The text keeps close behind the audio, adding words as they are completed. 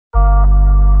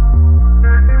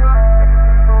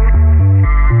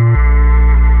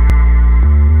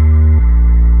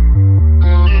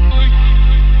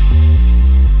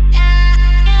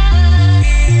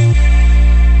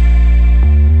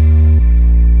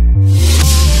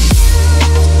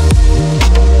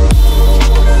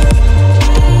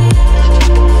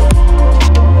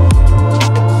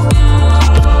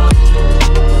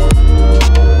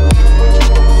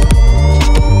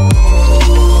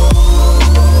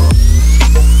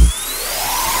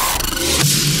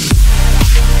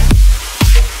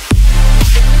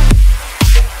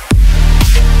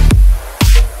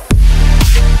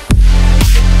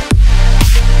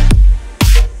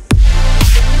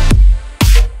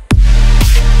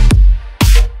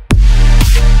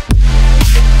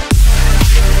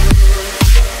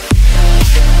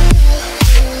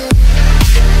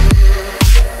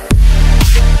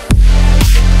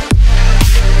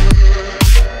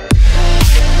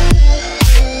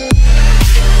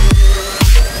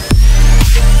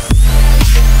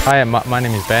Hi, my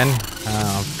name is Ben.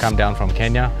 I've come down from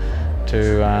Kenya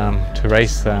to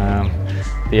race the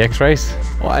X-Race.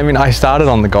 Well, I mean, I started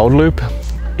on the Gold Loop.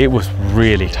 It was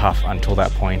really tough until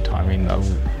that point. I mean,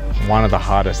 one of the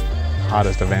hardest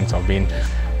events I've been,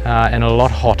 and a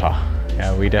lot hotter.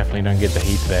 Yeah, we definitely don't get the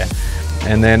heat there.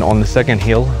 And then on the second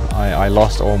hill, I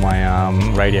lost all my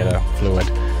radiator fluid,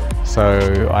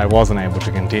 so I wasn't able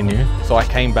to continue. So I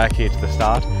came back here to the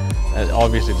start.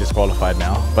 Obviously disqualified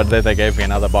now, but then they gave me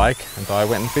another bike, and so I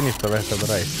went and finished the rest of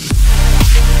the race.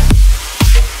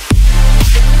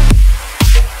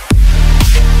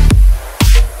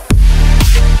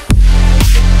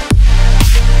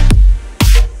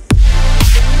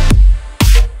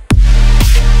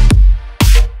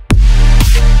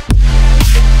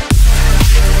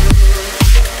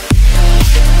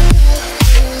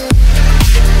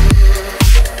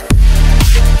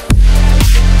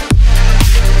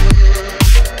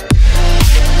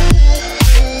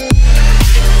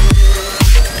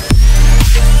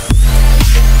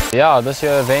 Yeah, this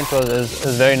year event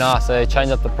is very nice. They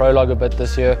changed up the prologue a bit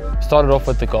this year. Started off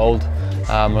with the gold.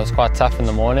 It was quite tough in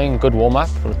the morning, good warm-up.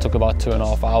 It took about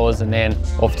 2.5 hours, and then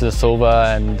off to the silver,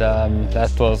 and there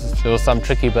was some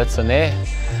tricky bits in there.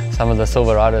 Some of the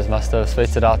silver riders must have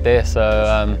sweated out there.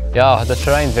 So yeah, the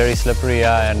terrain's very slippery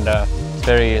and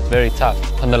it's very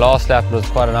tough. On the last lap it was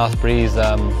quite a nice breeze.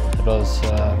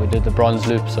 We did the bronze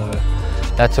loop, so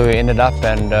that's where we ended up,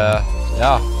 and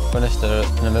yeah, finished the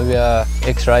Namibia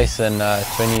X-Race in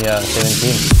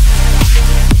 2017.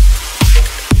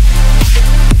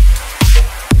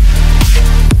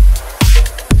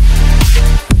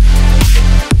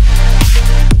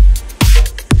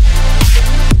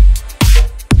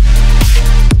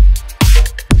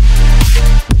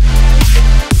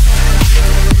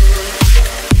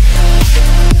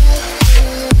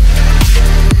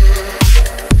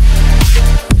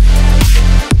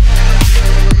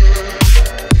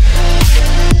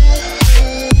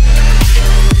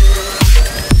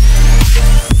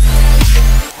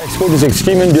 Sport is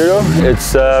extreme enduro.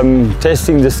 It's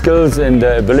testing the skills and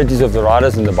the abilities of the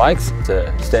riders and the bikes. It's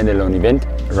a standalone event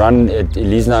run at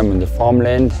Elisenheim in the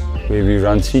farmland, where we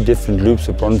run 3 different loops,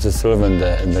 the bronze, the silver and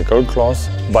the gold class.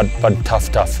 But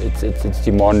tough. It's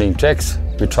demanding tracks.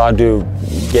 We try to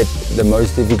get the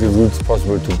most difficult routes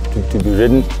possible to be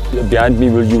ridden. Behind me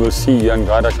you will see young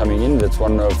rider coming in. That's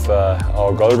one of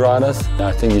our gold riders.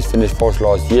 I think he's finished 4th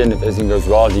last year, and if everything goes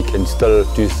well, he can still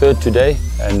do 3rd today.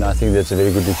 And I think that's a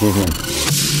very good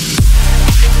achievement.